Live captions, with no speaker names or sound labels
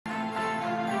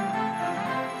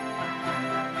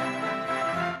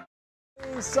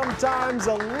Sometimes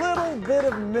a little bit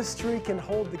of mystery can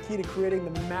hold the key to creating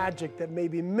the magic that may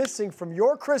be missing from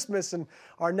your Christmas. And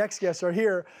our next guests are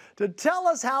here to tell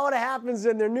us how it happens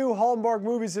in their new Hallmark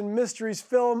Movies and Mysteries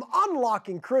film,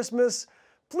 Unlocking Christmas.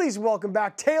 Please welcome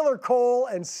back Taylor, Cole,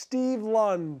 and Steve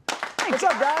Lund. What's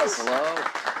up, guys? Hello.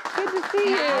 Good to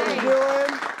see you. How you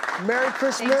doing? Merry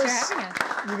Christmas. Thanks for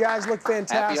having us. You guys look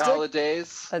fantastic. Happy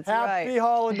holidays. That's Happy right.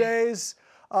 holidays.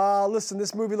 Listen,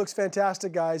 this movie looks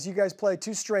fantastic, guys. You guys play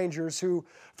two strangers who,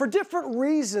 for different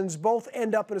reasons, both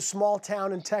end up in a small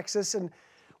town in Texas. And,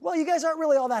 well, you guys aren't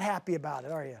really all that happy about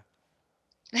it, are you?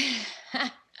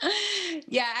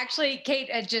 Yeah, actually, Kate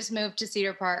had just moved to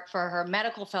Cedar Park for her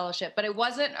medical fellowship, but it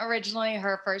wasn't originally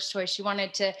her first choice. She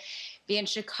wanted to be in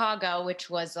Chicago, which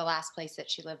was the last place that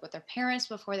she lived with her parents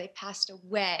before they passed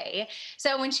away.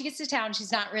 So when she gets to town,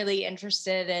 she's not really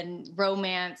interested in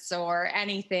romance or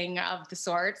anything of the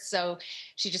sort. So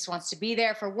she just wants to be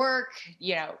there for work,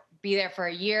 you know, be there for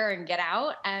a year and get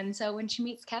out. And so when she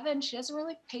meets Kevin, she doesn't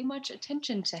really pay much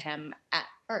attention to him at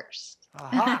first.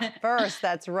 First,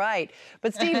 that's right.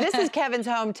 But Steve, this is Kevin's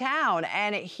hometown,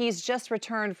 and he's just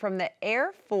returned from the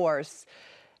Air Force.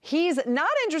 He's not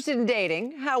interested in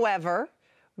dating, however,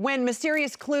 when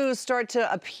mysterious clues start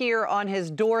to appear on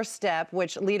his doorstep,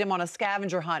 which lead him on a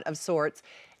scavenger hunt of sorts,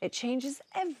 it changes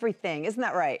everything. Isn't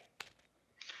that right?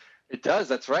 It does.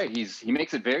 That's right. He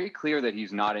makes it very clear that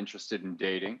he's not interested in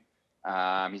dating.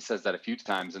 He says that a few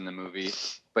times in the movie,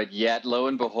 but yet, lo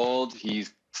and behold,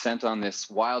 he's sent on this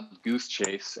wild goose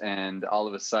chase, and all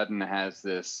of a sudden has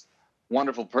this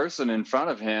wonderful person in front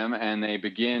of him, and they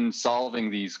begin solving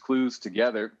these clues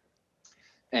together.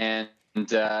 And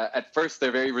at first,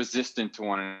 they're very resistant to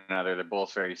one another. They're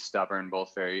both very stubborn,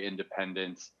 both very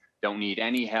independent, don't need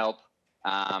any help.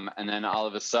 And then all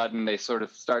of a sudden, they sort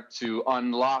of start to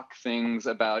unlock things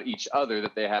about each other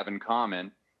that they have in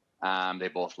common. They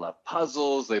both love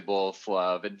puzzles. They both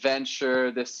love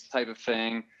adventure, this type of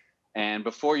thing. And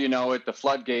before you know it, the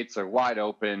floodgates are wide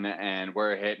open, and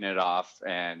we're hitting it off,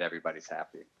 and everybody's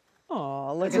happy.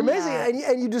 Oh, look It's at amazing. that.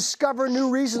 And you discover new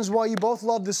reasons why you both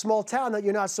love this small town that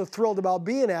you're not so thrilled about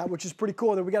being at, which is pretty cool.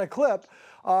 And then we got a clip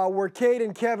where Kate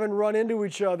and Kevin run into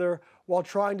each other while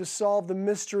trying to solve the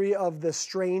mystery of the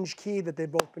strange key that they've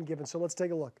both been given. So let's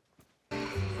take a look. That's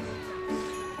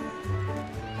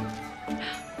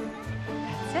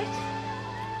it?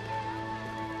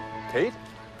 Kate?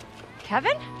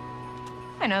 Kevin?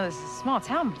 I know this is a small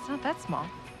town, but it's not that small.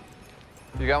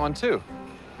 You got one too.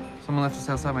 Someone left us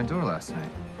outside my door last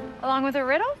night. Along with a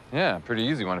riddle? Yeah, pretty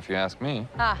easy one if you ask me.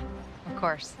 Ah, of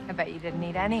course. I bet you didn't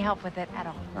need any help with it at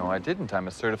all. No, I didn't. I'm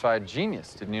a certified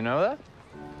genius. Didn't you know that?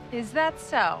 Is that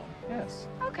so? Yes.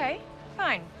 Okay,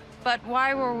 fine. But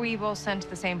why were we both sent to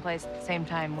the same place at the same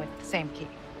time with the same key?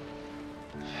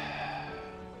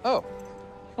 Oh,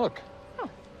 look. Oh.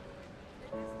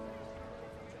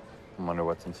 I wonder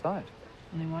what's inside.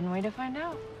 Only one way to find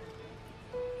out.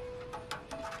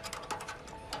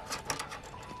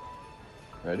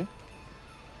 Ready?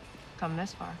 Come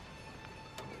this far.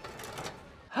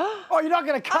 Oh, you're not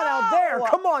going to cut out there.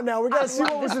 Come on now. We got to see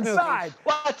what was inside.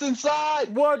 What's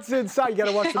inside? What's inside? You got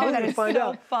to watch the movie that to is find so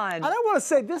out. fun. And I want to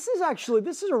say, this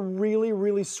is a really,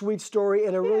 really sweet story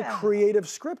and a really creative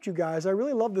script, you guys. I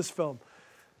really love this film.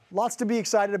 Lots to be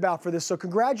excited about for this. So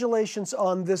congratulations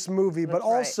on this movie. But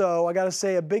also, I got to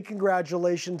say a big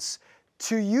congratulations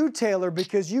to you, Taylor,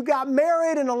 because you got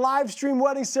married in a live stream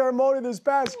wedding ceremony this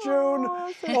past June.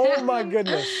 Oh, my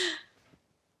goodness.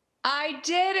 I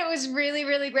did. It was really,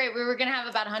 really great. We were going to have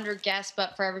about 100 guests,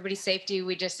 but for everybody's safety,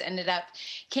 we just ended up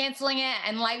canceling it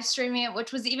and live streaming it,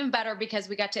 which was even better because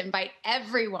we got to invite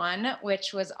everyone,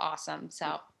 which was awesome.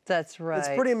 So That's right. It's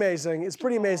pretty amazing. It's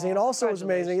pretty amazing. And also it's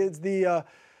amazing. It's the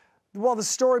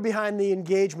story behind the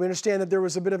engagement. We understand that there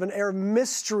was a bit of an air of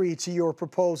mystery to your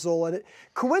proposal. And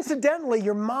coincidentally,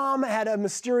 your mom had a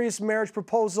mysterious marriage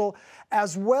proposal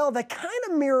as well that kind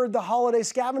of mirrored the holiday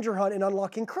scavenger hunt in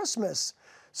Unlocking Christmas.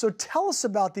 So tell us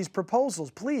about these proposals,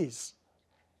 please.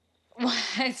 Well,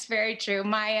 it's very true.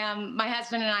 My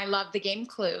husband and I love the game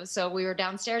Clue. So we were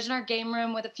downstairs in our game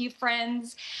room with a few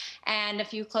friends and a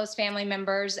few close family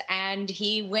members. And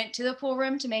he went to the pool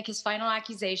room to make his final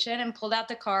accusation and pulled out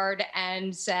the card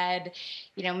and said,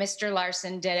 you know, Mr.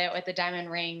 Larson did it with a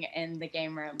diamond ring in the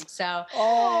game room. So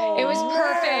it was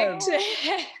perfect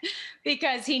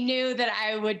because he knew that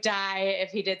I would die if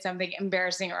he did something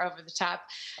embarrassing or over the top.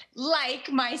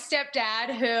 Like my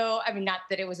stepdad, who, I mean, not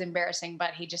that it was embarrassing,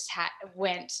 but he just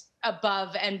went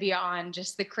above and beyond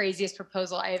just the craziest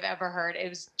proposal I have ever heard. It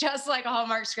was just like a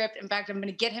Hallmark script. In fact, I'm going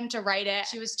to get him to write it.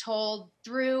 She was told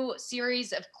through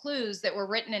series of clues that were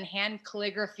written in hand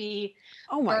calligraphy,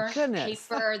 Oh my burnt goodness.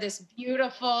 paper, this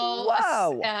beautiful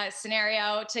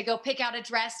scenario to go pick out a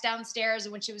dress downstairs.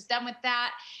 And when she was done with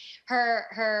that,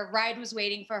 her ride was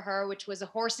waiting for her, which was a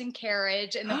horse and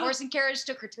carriage. And the horse and carriage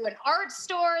took her to an art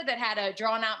store that had a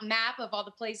drawn out map of all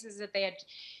the places that they had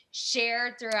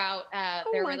shared throughout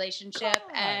their relationship.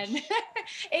 And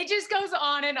it just goes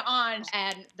on and on.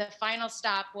 And the final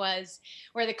stop was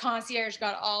where the concierge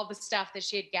got all the stuff that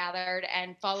she had gathered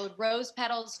and followed rose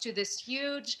petals to this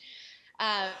huge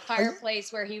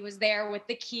fireplace where he was there with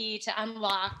the key to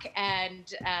unlock,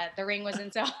 and the ring was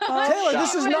in. So Taylor,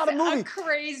 this is not a movie. A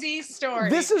crazy story.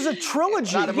 This is a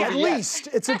trilogy, at least.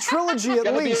 It's a trilogy,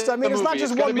 at least. I mean, it's not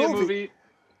just one movie.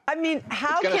 I mean,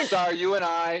 how it's can... It's going to star you and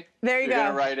I. There you go. You're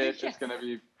going to write it. It's going to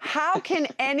be... How can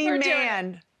any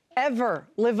man ever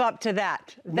live up to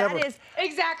that? Never. That is...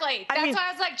 Exactly. That's why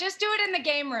I was like, just do it in the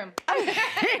game room.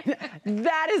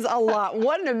 That is a lot.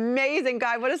 What an amazing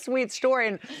guy. What a sweet story.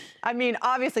 And I mean,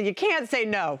 obviously, you can't say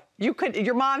no.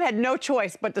 Your mom had no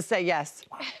choice but to say yes.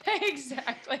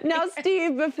 Exactly. Now,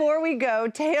 Steve, before we go,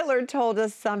 Taylor told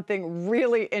us something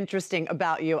really interesting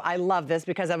about you. I love this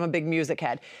because I'm a big music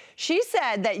head. She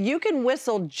said that you can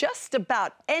whistle just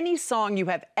about any song you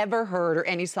have ever heard or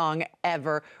any song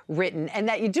ever written, and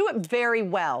that you do it very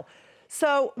well.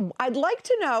 So I'd like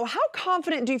to know, how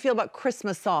confident do you feel about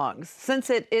Christmas songs?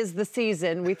 Since it is the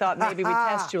season, we thought maybe we'd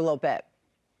test you a little bit.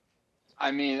 I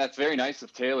mean, that's very nice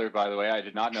of Taylor, by the way. I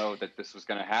did not know that this was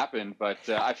going to happen, but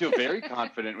I feel very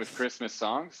confident with Christmas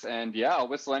songs. And yeah, I'll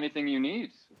whistle anything you need.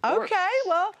 Okay,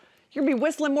 well, you're going to be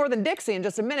whistling more than Dixie in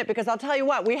just a minute, because I'll tell you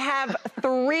what, we have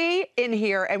 3 in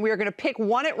here, and we are going to pick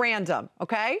one at random,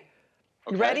 okay?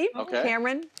 You ready,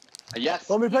 Cameron? Yes.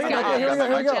 Let me pick it. Okay, here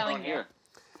we go.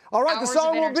 All right, the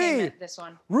song will be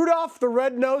Rudolph the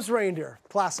Red-Nosed Reindeer.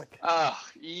 Classic.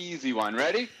 Easy one.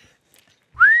 Ready?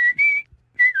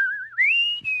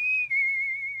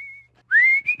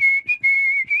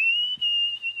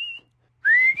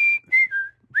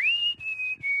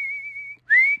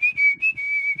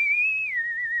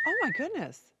 Oh, my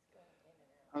goodness.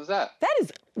 How's that? That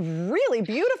is really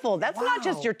beautiful. That's not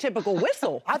just your typical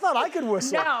whistle. I thought I could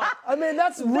whistle. No. I mean,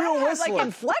 that's real whistling. Like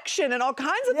inflection and all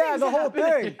kinds of things. Yeah, the whole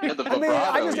thing. Yeah, the I mean,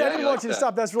 I didn't want you to that.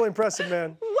 stop. That's really impressive,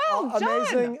 man. Well done.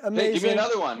 Amazing, amazing. Hey, give me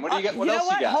another one. What do you got? What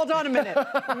else you got? Hold on a minute.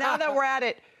 Now that we're at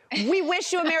it, we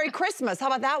wish you a Merry Christmas. How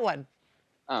about that one?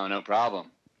 Oh, no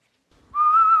problem.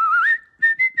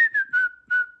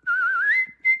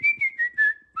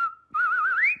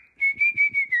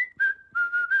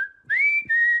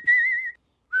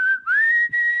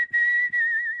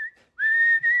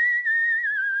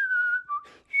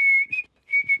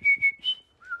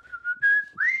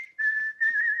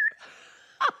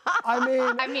 I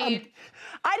mean,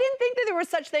 I didn't think that there was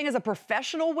such thing as a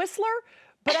professional whistler,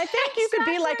 but I think you could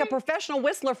be like a professional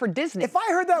whistler for Disney. if I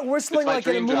heard that whistling like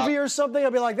in a movie job. or something,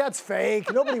 I'd be like, that's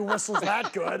fake. Nobody whistles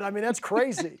that good. I mean, that's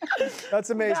crazy. That's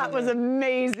amazing. That was man.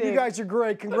 amazing. You guys are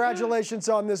great. Congratulations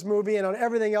on this movie and on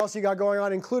everything else you got going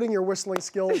on, including your whistling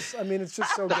skills. I mean, it's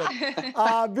just so good.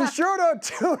 Be sure to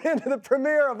tune into the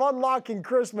premiere of Unlocking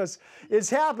Christmas. It's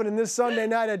happening this Sunday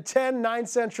night at 10, 9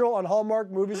 Central on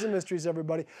Hallmark Movies and Mysteries,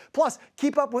 everybody. Plus,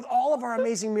 keep up with all of our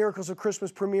amazing Miracles of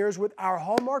Christmas premieres with our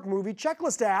Hallmark Movie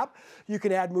Checklist app. You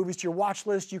can add movies to your watch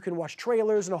list. You can watch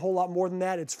trailers and a whole lot more than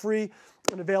that. It's free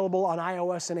and available on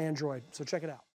iOS and Android. So check it out.